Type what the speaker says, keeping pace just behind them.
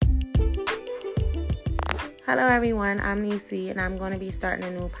Hello everyone, I'm Nisse and I'm going to be starting a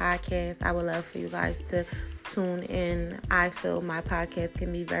new podcast. I would love for you guys to tune in. I feel my podcast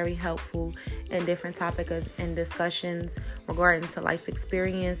can be very helpful in different topics and discussions regarding to life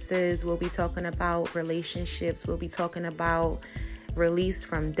experiences. We'll be talking about relationships. We'll be talking about release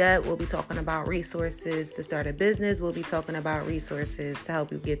from debt. We'll be talking about resources to start a business. We'll be talking about resources to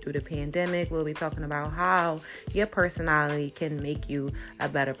help you get through the pandemic. We'll be talking about how your personality can make you a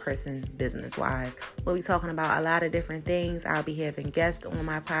better person business-wise. We'll be talking about a lot of different things. I'll be having guests on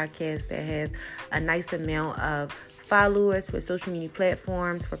my podcast that has a nice amount of followers for social media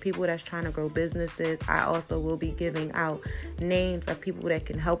platforms for people that's trying to grow businesses. I also will be giving out names of people that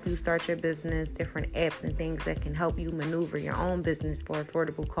can help you start your business, different apps and things that can help you maneuver your own business for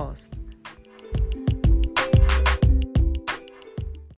affordable cost.